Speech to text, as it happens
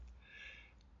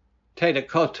Te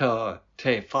Nakoto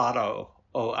te wharo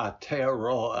o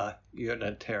Aotearoa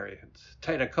Unitarians.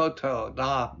 Te Nakoto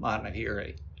na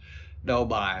manahiri, no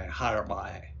mai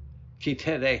haramai. Ki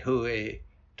tene hui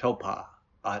topa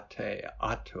a te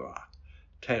atua.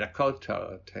 Te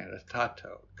Nakoto te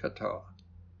natato katoa.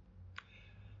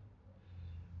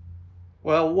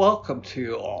 Well, welcome to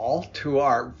you all to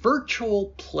our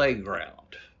virtual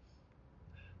playground.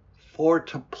 For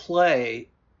to play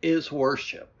is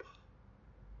worship.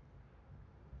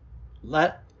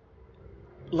 Let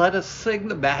us sing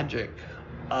the magic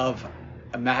of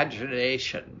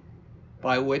imagination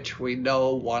by which we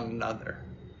know one another.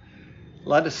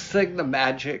 Let us sing the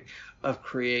magic of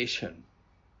creation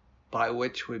by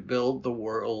which we build the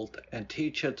world and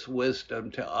teach its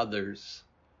wisdom to others,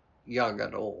 young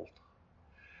and old.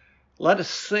 Let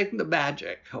us sing the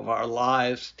magic of our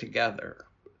lives together,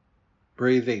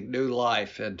 breathing new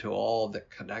life into all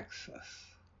that connects us.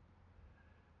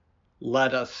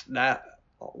 Let us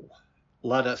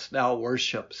now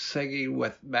worship, singing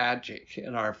with magic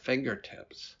in our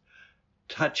fingertips,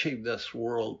 touching this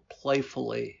world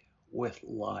playfully with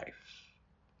life.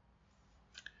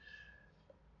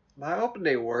 My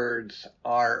opening words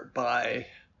are by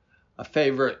a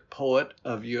favorite poet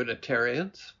of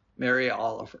Unitarians, Mary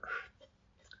Oliver.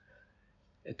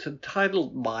 It's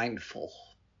entitled Mindful.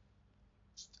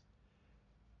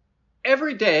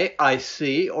 Every day I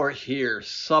see or hear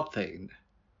something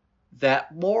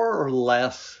that more or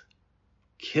less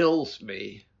kills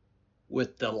me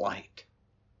with delight,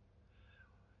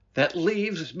 that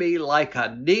leaves me like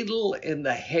a needle in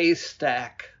the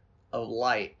haystack of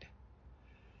light.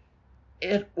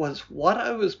 It was what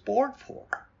I was born for,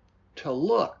 to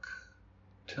look,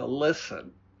 to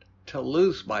listen, to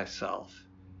lose myself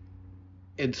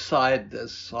inside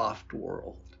this soft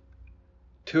world,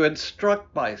 to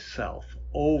instruct myself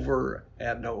over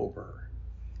and over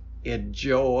in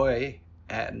joy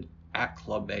and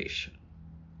acclamation.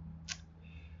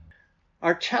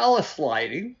 Our chalice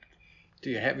lighting,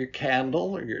 do you have your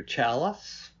candle or your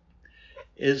chalice,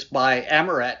 is by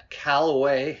Amaret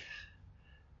Calloway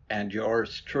and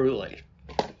yours truly.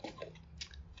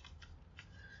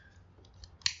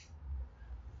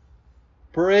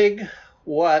 Bring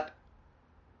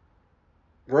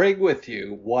with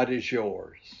you what is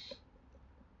yours.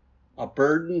 A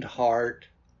burdened heart,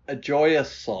 a joyous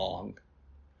song,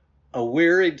 a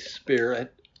wearied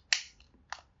spirit,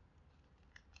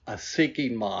 a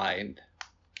seeking mind.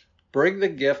 Bring the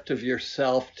gift of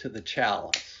yourself to the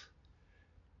chalice.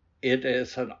 It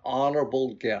is an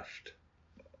honorable gift,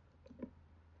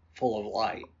 full of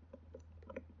light,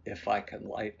 if I can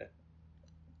light it.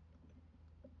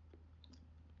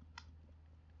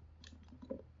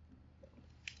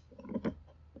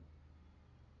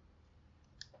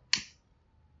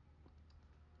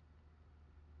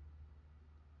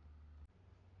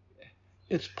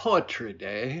 It's Poetry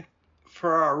Day.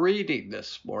 For our reading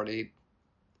this morning,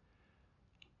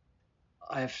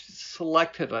 I've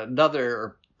selected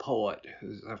another poet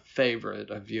who's a favorite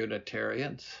of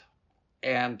Unitarians,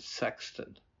 Anne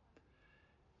Sexton,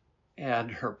 and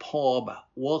her poem,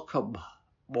 Welcome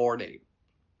Morning.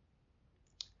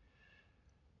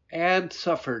 Anne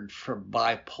suffered from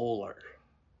bipolar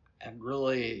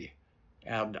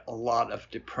and a lot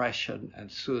of depression and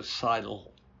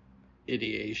suicidal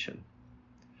ideation,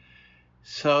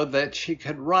 so that she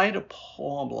could write a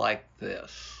poem like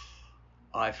this,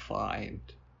 I find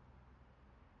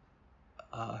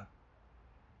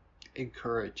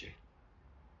encouraging.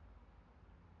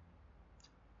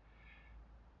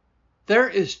 There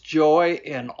is joy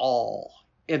in all,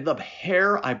 in the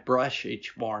hair I brush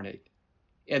each morning,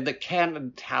 in the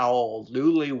cannon towel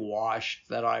newly washed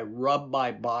that I rub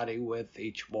my body with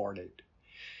each morning,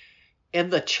 in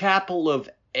the chapel of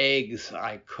eggs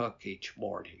I cook each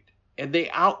morning, in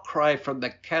the outcry from the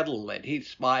kettle that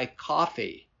heats my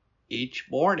coffee each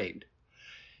morning,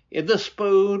 in the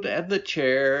spoon and the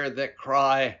chair that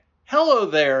cry, "Hello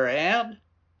there, Anne,"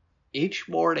 each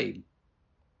morning,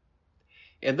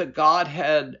 in the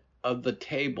Godhead of the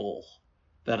table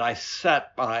that I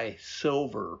set my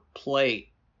silver plate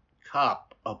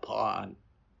cup upon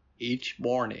each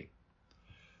morning.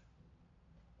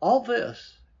 All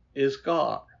this is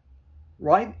God,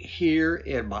 right here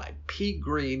in my pea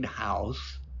green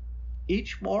house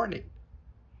each morning.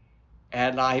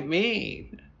 And I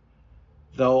mean,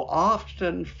 though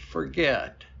often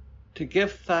forget, to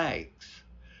give thanks,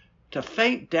 to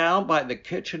faint down by the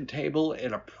kitchen table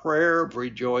in a prayer of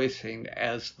rejoicing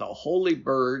as the holy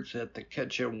birds at the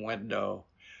kitchen window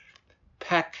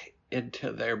peck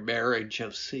into their marriage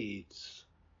of seeds.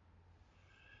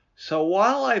 So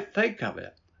while I think of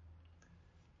it,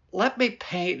 let me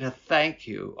paint a thank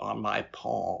you on my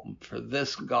palm for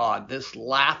this God, this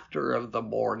laughter of the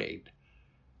morning,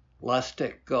 lest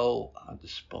it go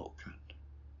unspoken.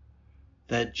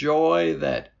 That joy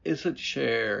that isn't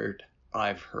shared,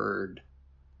 I've heard,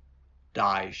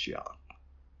 dies young.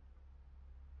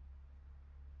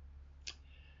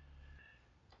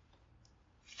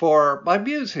 For my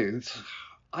musings,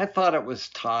 I thought it was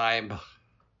time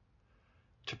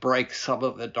to break some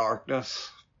of the darkness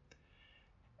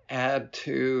and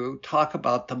to talk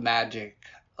about the magic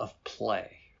of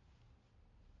play.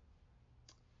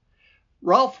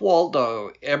 Ralph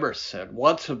Waldo Emerson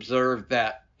once observed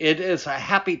that it is a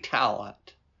happy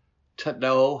talent to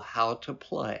know how to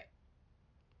play.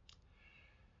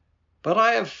 But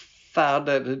I have found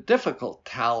it a difficult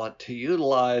talent to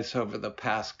utilize over the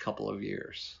past couple of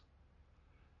years.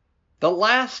 The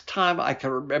last time I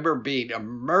can remember being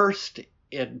immersed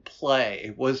in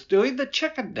play was doing the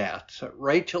chicken dance at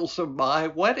Rachel's and my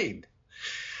wedding.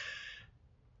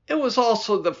 It was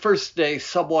also the first day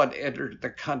someone entered the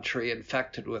country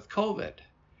infected with COVID,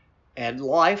 and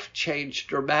life changed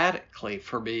dramatically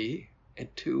for me in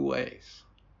two ways.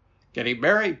 Getting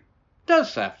married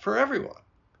does that for everyone.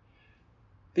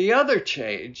 The other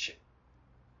change,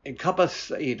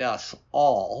 encompassing us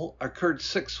all, occurred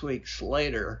 6 weeks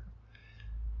later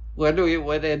when we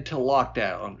went into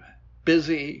lockdown,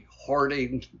 busy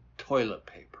hoarding toilet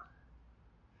paper.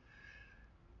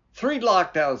 3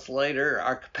 lockdowns later,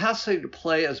 our capacity to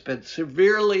play has been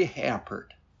severely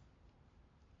hampered.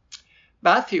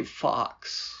 Matthew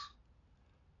Fox,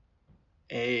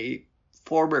 a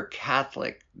former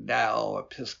Catholic, now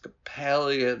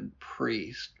Episcopalian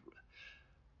priest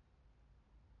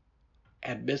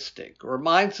and mystic,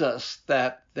 reminds us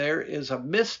that there is a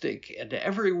mystic in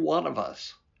every one of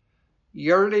us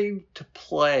yearning to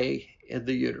play in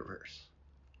the universe.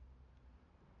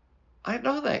 I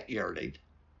know that yearning.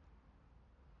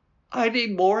 I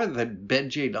need more than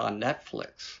binging on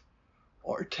Netflix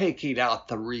or taking out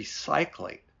the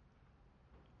recycling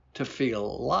to feel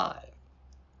alive.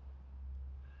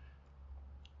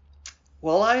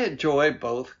 While I enjoy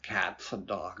both cats and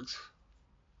dogs,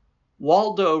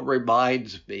 Waldo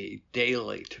reminds me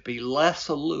daily to be less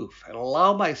aloof and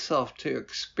allow myself to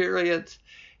experience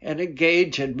and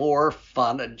engage in more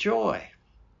fun and joy.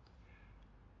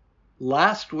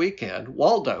 Last weekend,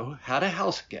 Waldo had a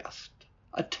house guest,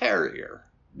 a terrier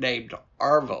named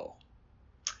Arvo.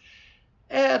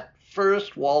 At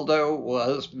first, Waldo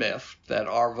was miffed that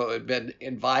Arvo had been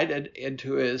invited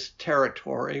into his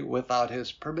territory without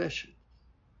his permission.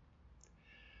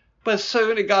 But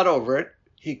soon he got over it.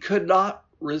 He could not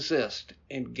resist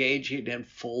engaging in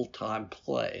full-time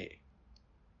play.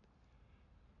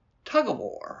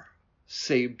 Tug-of-war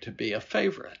seemed to be a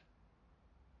favorite.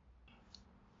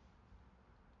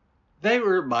 They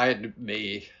reminded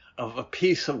me of a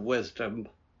piece of wisdom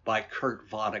by Kurt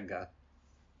Vonnegut.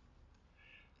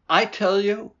 I tell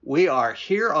you, we are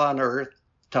here on earth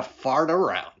to fart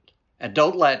around, and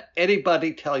don't let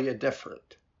anybody tell you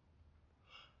different.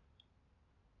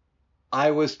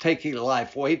 I was taking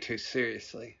life way too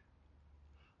seriously.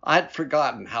 I'd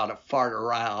forgotten how to fart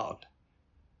around,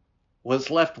 was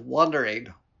left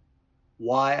wondering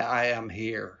why I am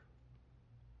here.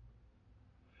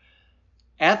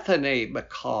 Anthony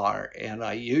McCarr in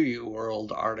a UU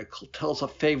World article tells a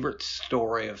favorite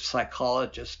story of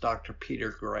psychologist Dr. Peter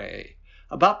Gray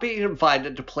about being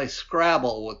invited to play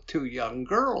Scrabble with 2 young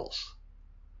girls.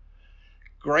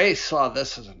 Gray saw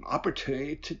this as an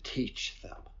opportunity to teach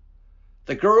them.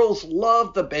 The girls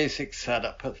loved the basic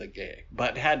setup of the game,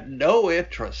 but had no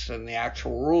interest in the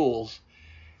actual rules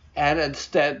and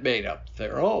instead made up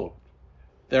their own.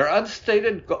 Their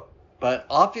unstated but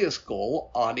obvious goal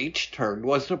on each turn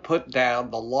was to put down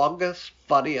the longest,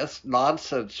 funniest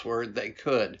nonsense word they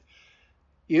could,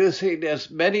 using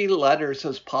as many letters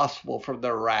as possible from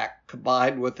their rack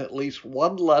combined with at least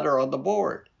one letter on the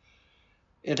board.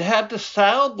 It had to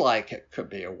sound like it could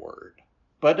be a word,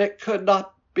 but it could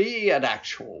not be an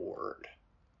actual word.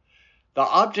 The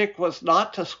object was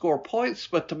not to score points,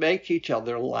 but to make each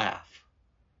other laugh.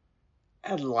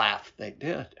 And laugh they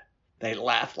did. They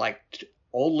laughed like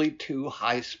only 2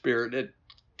 high-spirited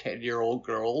 10-year-old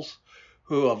girls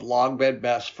who have long been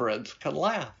best friends can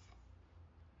laugh.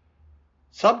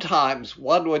 Sometimes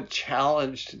one would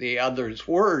challenge the other's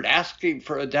word, asking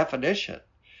for a definition,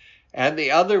 and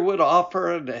the other would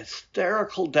offer an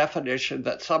hysterical definition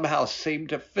that somehow seemed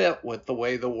to fit with the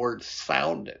way the word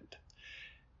sounded.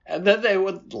 And then they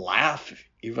would laugh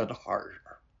even harder.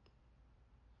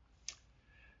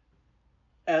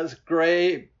 As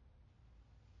Gray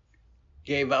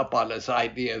gave up on his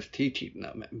idea of teaching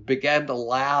them and began to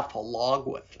laugh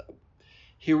along with them.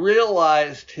 He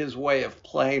realized his way of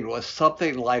playing was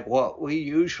something like what we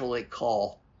usually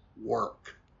call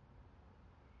work.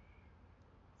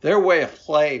 Their way of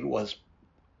playing was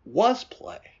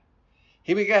play.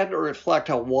 He began to reflect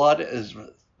on what is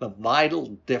the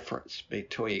vital difference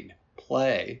between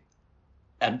play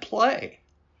and play.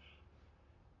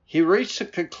 He reached the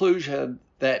conclusion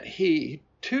that he,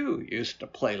 too, used to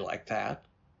play like that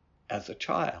as a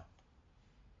child.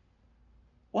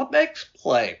 What makes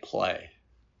play play?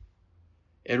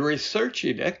 In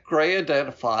researching it, Gray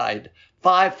identified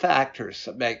 5 factors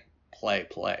that make play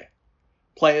play.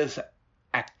 Play is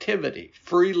activity,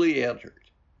 freely entered,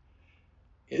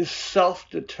 is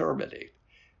self-determining,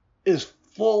 is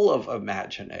full of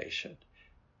imagination,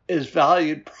 is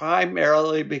valued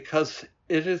primarily because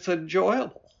it is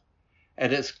enjoyable,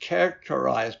 and is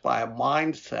characterized by a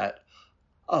mindset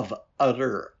of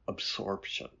utter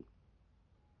absorption.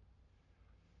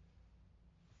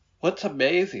 What's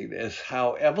amazing is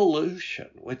how evolution,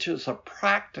 which is as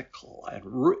practical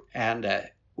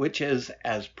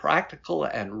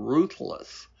and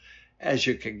ruthless as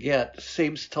you can get,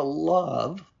 seems to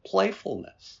love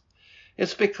playfulness.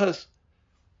 It's because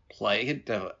play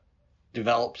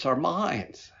develops our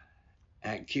minds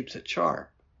and keeps it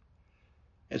sharp.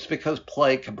 It's because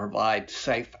play can provide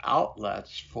safe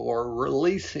outlets for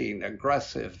releasing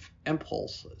aggressive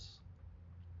impulses.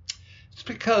 It's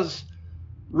because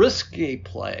risky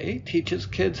play teaches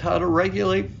kids how to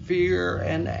regulate fear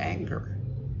and anger.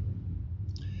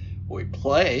 We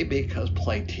play because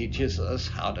play teaches us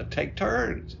how to take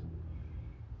turns,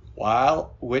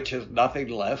 which is nothing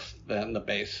less than the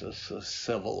basis of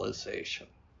civilization.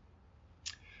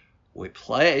 We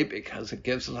play because it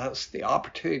gives us the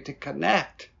opportunity to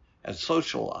connect and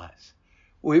socialize.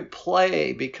 We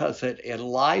play because it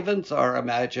enlivens our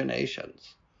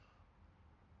imaginations,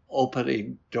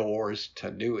 opening doors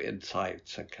to new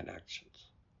insights and connections.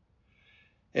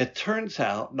 It turns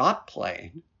out not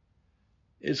playing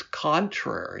is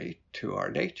contrary to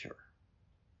our nature.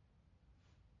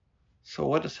 So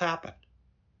what has happened?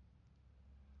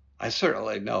 I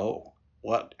certainly know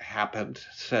what happened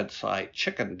since I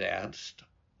chicken danced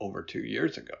over 2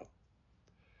 years ago.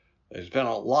 There's been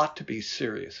a lot to be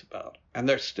serious about, and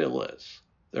there still is.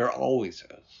 There always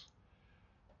is.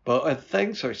 But when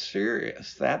things are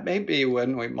serious, that may be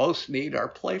when we most need our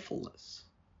playfulness.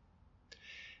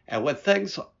 And when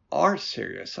things are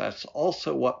serious, that's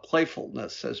also what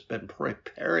playfulness has been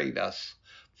preparing us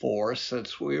for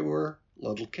since we were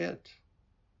little kids.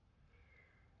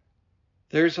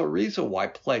 There's a reason why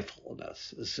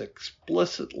playfulness is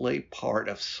explicitly part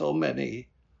of so many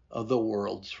of the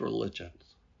world's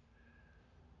religions.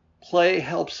 Play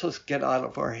helps us get out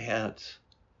of our heads.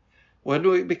 When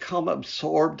we become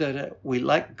absorbed in it, we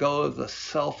let go of the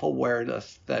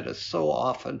self-awareness that is so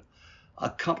often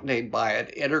accompanied by an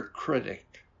inner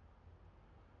critic.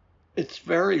 It's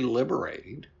very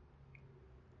liberating.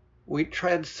 We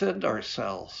transcend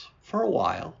ourselves for a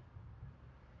while.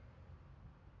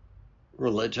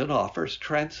 Religion offers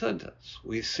transcendence.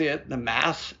 We see it in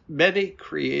the many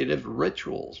creative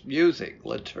rituals, music,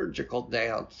 liturgical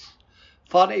dance,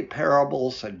 funny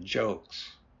parables, and jokes.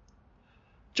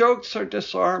 Jokes are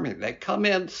disarming. They come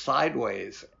in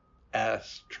sideways at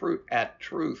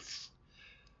truths.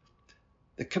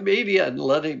 The comedian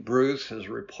Lenny Bruce is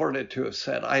reported to have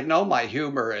said, "I know my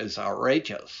humor is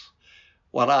outrageous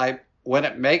when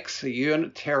it makes the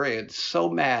Unitarians so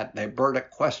mad they burn a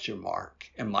question mark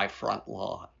in my front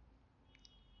lawn."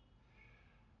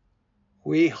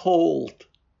 We hold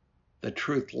the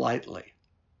truth lightly,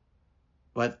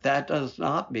 but that does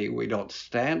not mean we don't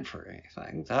stand for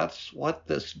anything. That's what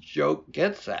this joke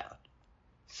gets at,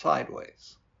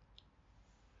 sideways.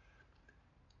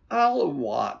 Alan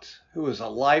Watts, who was a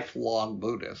lifelong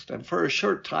Buddhist and for a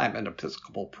short time an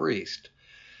Episcopal priest,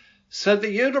 said the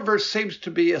universe seems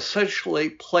to be essentially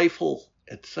playful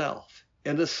itself,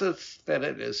 in the sense that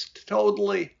it is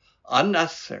totally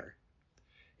unnecessary.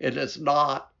 It is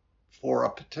not for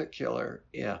a particular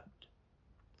end.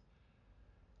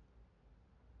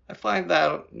 I find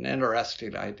that an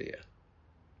interesting idea.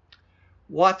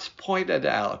 Watts pointed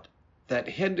out that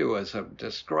Hinduism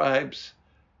describes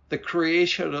the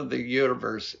creation of the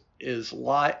universe as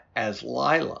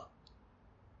Lila,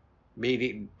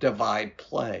 meaning divine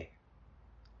play.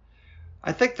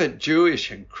 I think that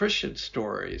Jewish and Christian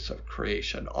stories of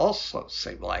creation also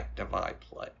seem like divine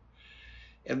play.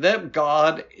 In them,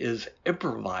 God is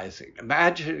improvising,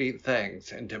 imagining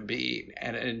things into being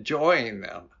and enjoying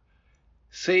them,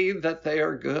 seeing that they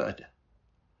are good.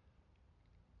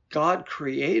 God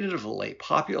creatively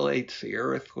populates the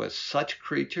earth with such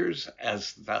creatures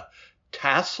as the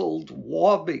tasseled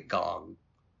wobbegong,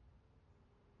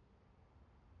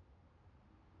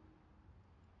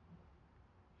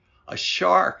 a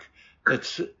shark that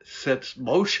sits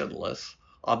motionless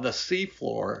on the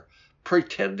seafloor,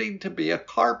 pretending to be a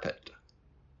carpet,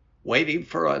 waiting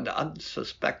for an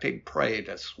unsuspecting prey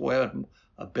to swim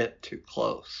a bit too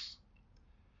close.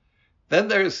 Then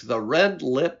there's the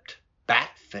red-lipped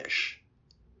batfish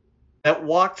that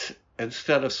walks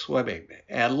instead of swimming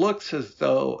and looks as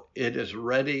though it is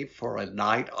ready for a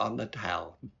night on the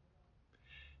town.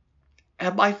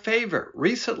 And my favorite,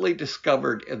 recently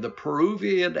discovered in the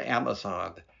Peruvian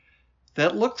Amazon,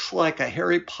 that looks like a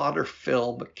Harry Potter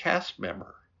film cast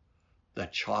member, the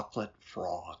chocolate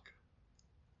frog.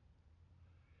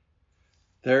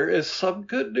 There is some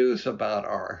good news about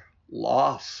our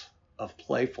loss of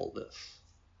playfulness.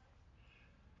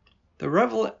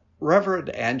 The Reverend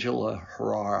Angela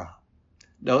Herrera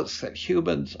notes that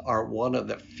humans are one of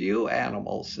the few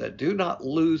animals that do not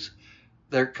lose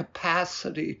their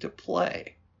capacity to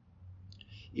play,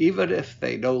 even if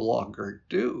they no longer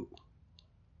do.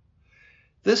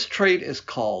 This trait is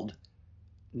called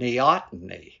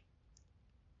neoteny.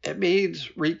 It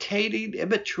means retaining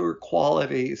immature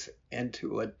qualities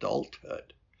into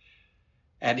adulthood.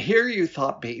 And here you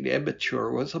thought being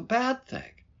immature was a bad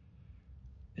thing.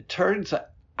 It turns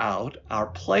out our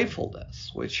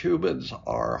playfulness, which humans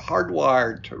are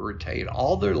hardwired to retain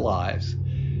all their lives,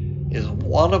 is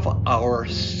one of our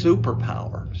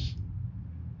superpowers.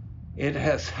 It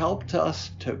has helped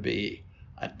us to be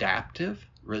adaptive,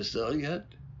 resilient,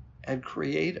 and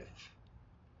creative.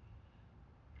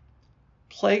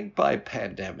 Plagued by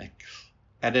pandemics,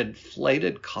 an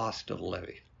inflated cost of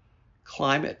living,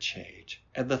 climate change,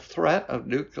 and the threat of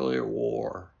nuclear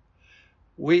war,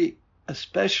 we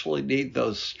especially need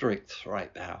those strengths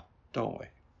right now, don't we?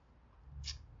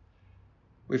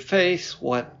 We face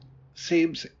what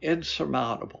seems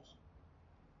insurmountable.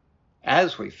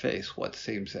 As we face what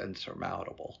seems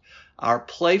insurmountable, our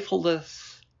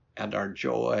playfulness and our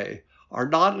joy are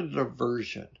not a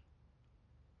diversion,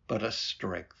 but a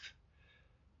strength.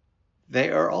 They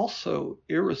are also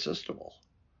irresistible.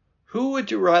 Who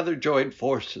would you rather join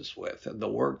forces with in the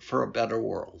work for a better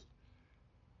world?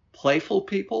 Playful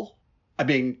people?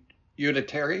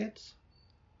 Unitarians?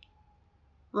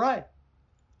 Right.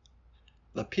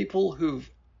 The people who've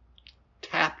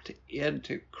tapped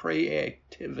into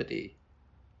creativity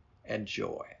and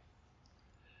joy.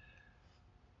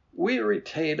 We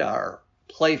retain our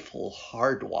playful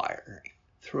hardwiring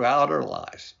throughout our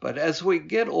lives, but as we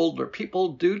get older,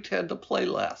 people do tend to play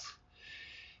less.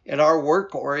 In our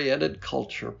work-oriented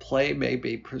culture, play may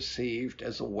be perceived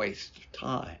as a waste of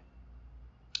time.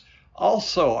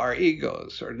 Also, our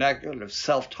egos or negative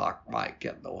self-talk might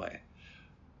get in the way.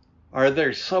 Are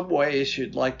there some ways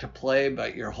you'd like to play,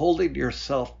 but you're holding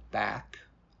yourself back?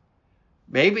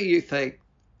 Maybe you think,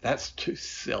 that's too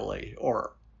silly,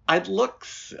 or I'd look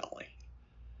silly.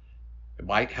 It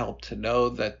might help to know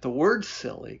that the word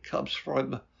silly comes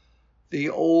from the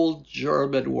old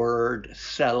German word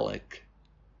selig,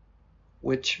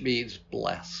 which means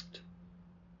blessed.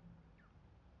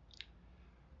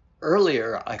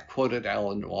 Earlier, I quoted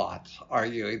Alan Watts,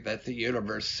 arguing that the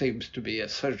universe seems to be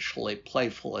essentially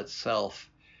playful itself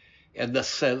in the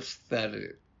sense that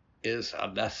it is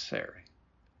unnecessary.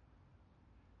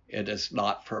 It is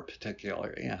not for a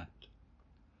particular end.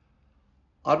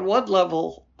 On one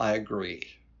level, I agree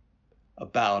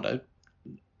about it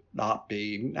not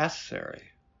being necessary.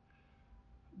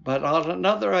 But on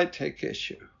another, I take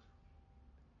issue.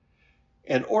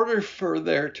 In order for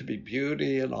there to be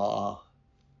beauty and awe,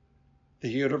 the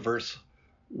universe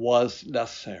was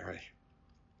necessary.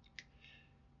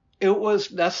 It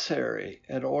was necessary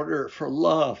in order for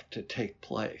love to take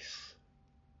place.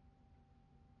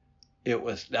 It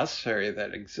was necessary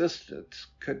that existence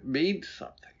could mean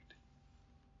something.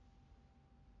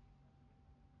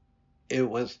 It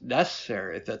was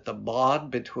necessary that the bond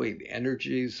between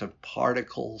energies of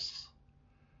particles,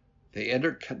 the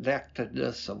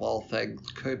interconnectedness of all things,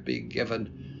 could be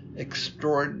given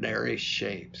extraordinary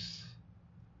shapes.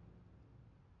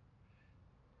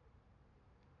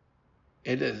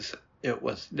 It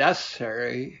was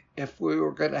necessary if we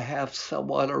were going to have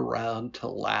someone around to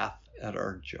laugh at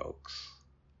our jokes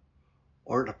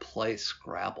or to play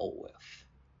Scrabble with.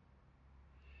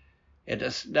 It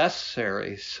is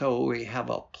necessary so we have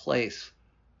a place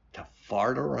to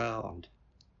fart around.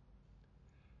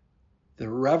 The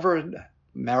Reverend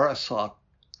Marisol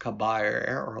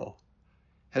Caballero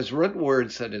has written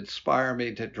words that inspire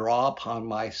me to draw upon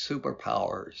my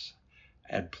superpowers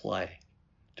and play,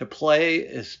 To play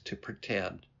is to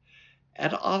pretend.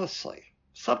 And honestly,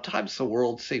 sometimes the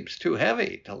world seems too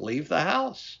heavy to leave the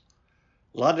house.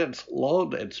 Let it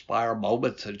alone inspire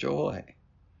moments of joy.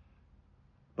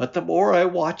 But the more I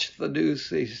watch the news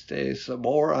these days, the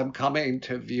more I'm coming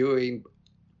to view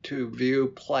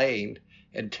playing,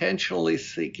 intentionally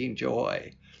seeking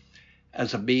joy,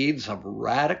 as a means of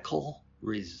radical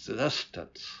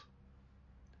resistance.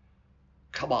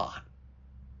 Come on,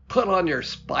 put on your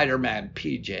Spider-Man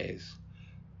PJs,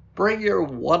 bring your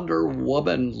Wonder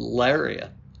Woman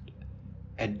lariat,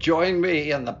 and join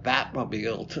me in the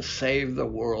Batmobile to save the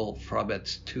world from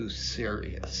its too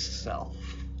serious self.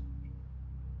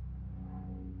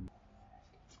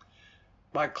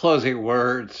 My closing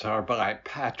words are by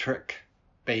Patrick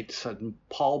Bateson,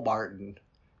 Paul Martin,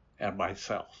 and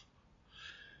myself.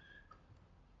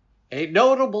 A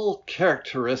notable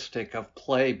characteristic of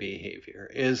play behavior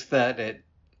is that it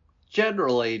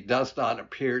generally does not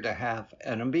appear to have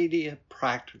an immediate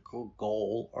practical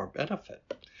goal or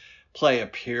benefit. Play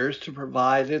appears to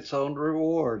provide its own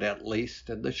reward, at least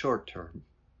in the short term,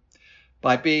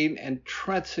 by being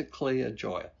intrinsically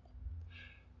enjoyable.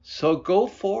 So go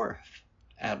forth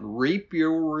and reap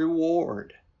your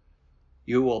reward.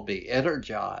 You will be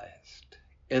energized,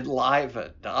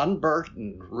 enlivened,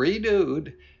 unburdened,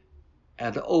 renewed,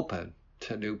 and open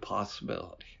to new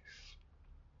possibilities.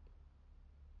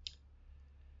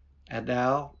 And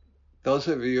now, those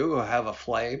of you who have a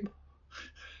flame,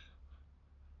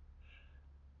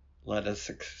 let us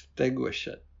extinguish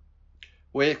it.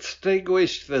 We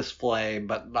extinguish this flame,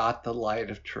 but not the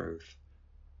light of truth,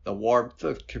 the warmth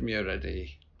of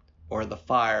community, or the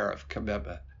fire of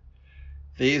commitment.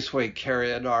 These we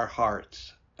carry in our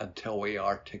hearts until we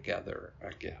are together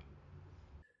again.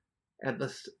 And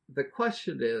the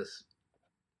question is,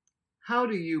 how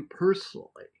do you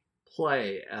personally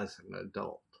play as an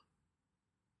adult?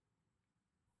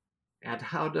 And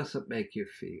how does it make you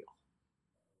feel?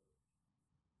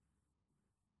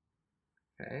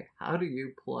 Okay, how do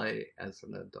you play as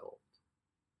an adult?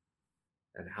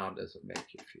 And how does it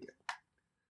make you feel?